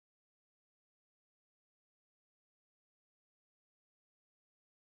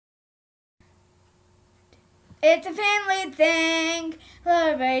It's a family thing.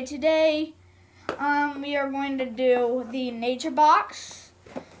 Hello everybody. Today, we are going to do the Naturebox,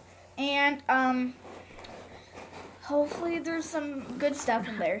 and hopefully there's some good stuff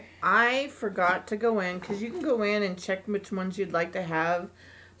in there. I forgot to go in because you can go in and check which ones you'd like to have,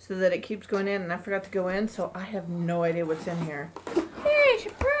 so that it keeps going in. And I forgot to go in, so I have no idea what's in here. Hey,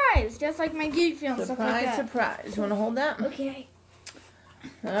 surprise! Just like my geek film, stuff like that. Surprise! You want to hold that? Okay.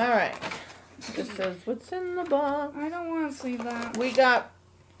 All right. This says what's in the box. I don't want to see that. We got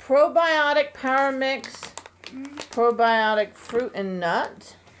probiotic power mix, probiotic fruit and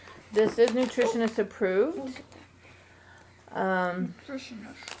nut. This is nutritionist approved.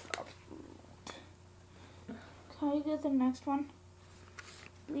 Nutritionist approved. Can you get the next one,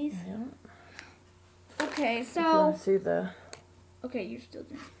 please? Yeah. Okay, so. You want to see the? Okay, you're still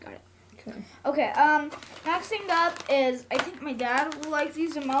doing. Got it. Okay. Okay. Next thing up is, I think my dad will like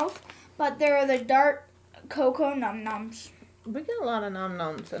these the most, but they're the dark cocoa num nums. We get a lot of nom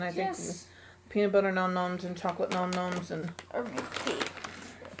noms, and I think peanut butter nom noms and chocolate nom noms and. Or my feet.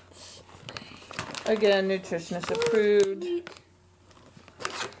 Again, nutritionist approved.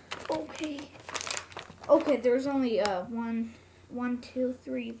 Okay. Okay, there's only one, two,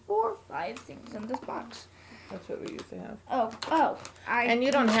 three, four, 5 things in this box. That's what we usually have. And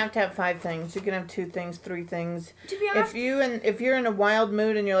you don't have to have 5 things. You can have 2 things, 3 things. To be honest, if you're in a wild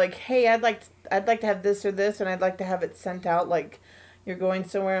mood and you're like, hey, I'd like to have this or this, and I'd like to have it sent out, like you're going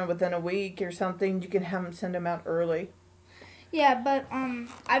somewhere within a week or something, you can have them send them out early. Yeah, but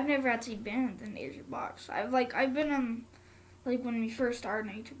I've never actually been in the Naturebox. I've been in, like, when we first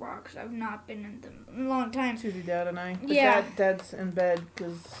started Naturebox. I've not been in them in a long time. Judy, Dad, and I. Yeah. Dad's in bed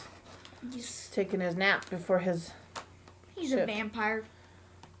because he's taking his nap before his. He's shift. a vampire.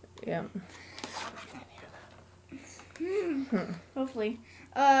 Yeah. Hopefully.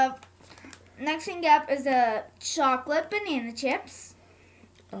 Next thing up is the chocolate banana chips.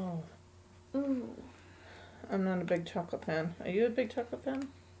 Oh. Ooh. I'm not a big chocolate fan. Are you a big chocolate fan?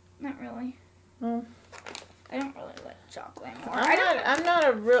 Not really. No. I don't really like chocolate anymore. I'm not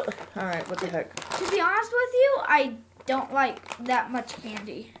a real. All right. What the heck? To be honest with you, I don't like that much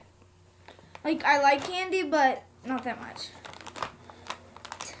candy. Like, I like candy, but not that much.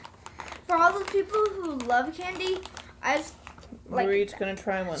 For all those people who love candy, We're each gonna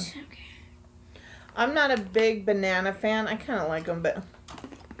try one. Okay. I'm not a big banana fan. I kind of like them, but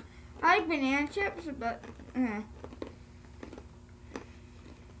I like banana chips, but I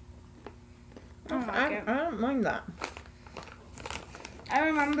don't like it. I don't mind that. I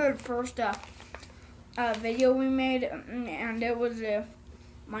remember the first video we made, and it was a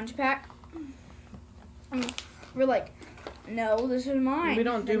munch pack. And we're like, no, this is mine. We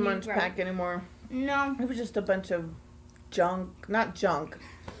don't do munch pack anymore. No. It was just a bunch of junk. Not junk.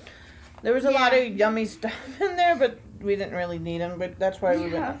 There was a lot of yummy stuff in there, but we didn't really need them. But that's why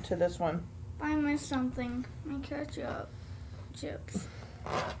we went up to this one. I missed something. My ketchup chips.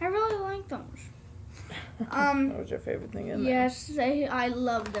 I really like those. That was your favorite thing in there. Yes, I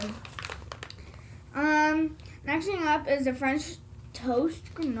love them. Next thing up is the French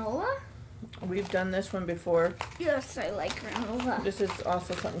toast granola. We've done this one before. Yes, I like granola. This is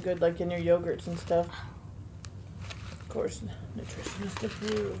also something good, like in your yogurts and stuff. Of course, nutritionist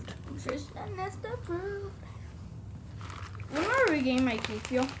approved. Nutritionist approved. When are we getting my key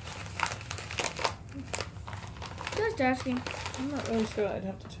fuel? Just asking. I'm not really sure. I'd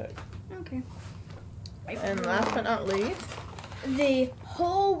have to check. Okay. And last but not least, the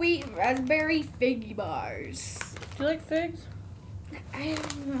whole wheat raspberry figgy bars. Do you like figs?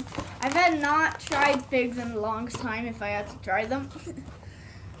 I've had not tried figs in the longest time if I had to try them.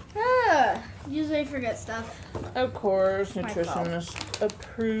 Usually I forget stuff. Of course, nutritionist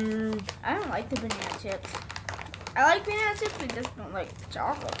approved. I don't like the banana chips. I like banana chips, I just don't like the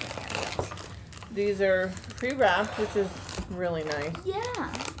chocolate banana chips. These are pre-wrapped, which is really nice.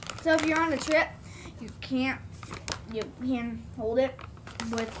 Yeah. So if you're on a trip, you can hold it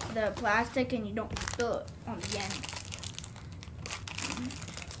with the plastic and you don't spill it on the end.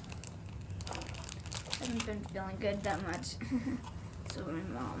 I haven't been feeling good that much. So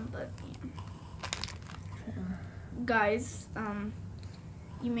my mom, but yeah. Guys,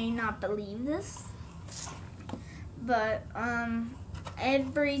 you may not believe this, but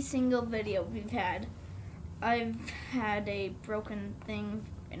every single video we've had, I've had a broken thing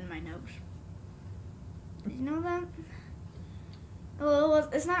in my nose. Did you know that? Well,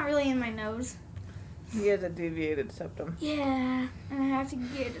 it's not really in my nose. He has a deviated septum. Yeah, and I have to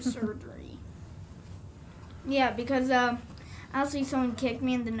get a surgery. Yeah, because actually someone kicked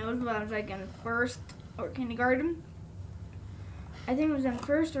me in the nose when I was like in first or kindergarten. I think it was in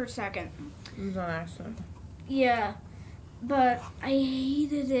first or second. It was on accident. Yeah, but I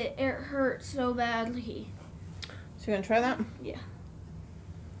hated it. It hurt so badly. So you gonna try that? Yeah.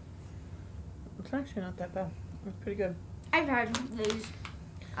 It's actually not that bad. It's pretty good. I've had these.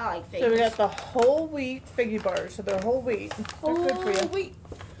 I like figgies. So we got the whole wheat figgy bars. So they're whole wheat. They're good for you. Wheat.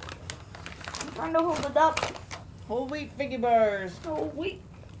 I'm trying to hold it up. Whole wheat figgy bars. Whole wheat.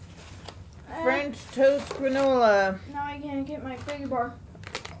 French toast granola. Now I can't get my figgy bar.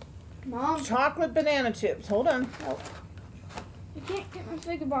 Mom. Chocolate banana chips. Hold on. Help. I can't get my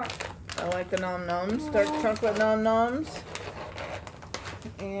figgy bar. I like the nom noms. Dark chocolate nom noms.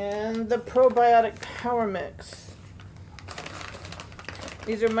 And the probiotic power mix.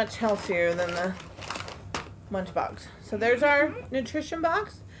 These are much healthier than the lunchbox. So there's our nutrition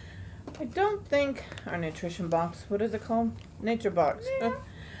box. I don't think our nutrition box. What is it called? Nature box. Yeah.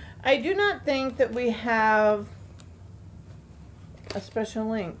 I do not think that we have a special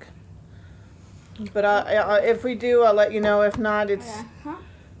link. But if we do, I'll let you know. If not, it's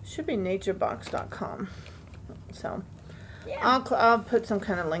should be naturebox.com. So Yeah. I'll put some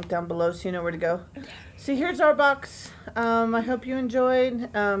kind of link down below so you know where to go. So here's our box. I hope you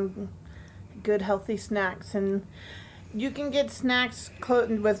enjoyed. Good healthy snacks, and you can get snacks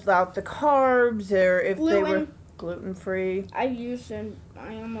without the carbs, or if they were gluten free. I used them.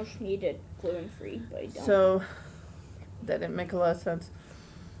 I almost needed gluten free, but I don't. So that didn't make a lot of sense.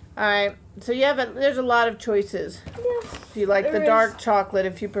 All right, so there's a lot of choices. Yes, if you like the dark chocolate,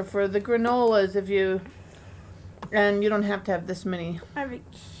 if you prefer the granolas, and you don't have to have this many. I have a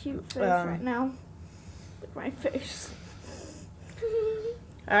cute face right now. Look at my face.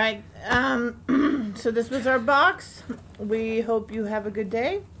 All right, so this was our box. We hope you have a good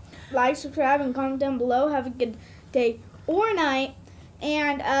day. Like, subscribe, and comment down below. Have a good day or night.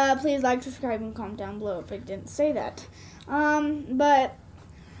 And please like, subscribe, and comment down below if I didn't say that.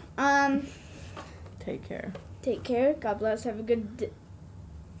 Take care. Take care. God bless. Have a good day.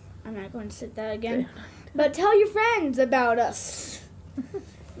 I'm not going to say that again. But tell your friends about us.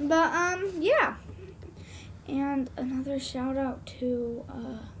 But, yeah. And another shout out to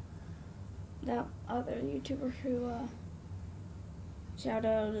that other YouTuber who shout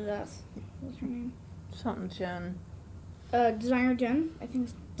outed us. What's her name? Something Jen. Designer Jen. I think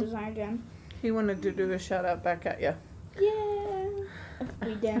it's Designer Jen. He wanted to do a shout out back at you. Yeah.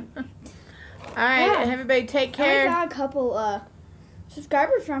 We didn't. All right, everybody take care. I got a couple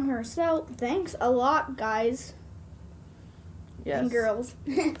subscribers from her, so thanks a lot, guys. Yes. And girls.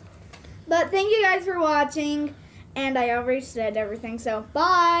 But thank you guys for watching, and I already said everything, so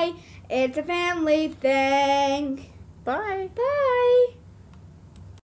bye. It's a family thing. Bye. Bye.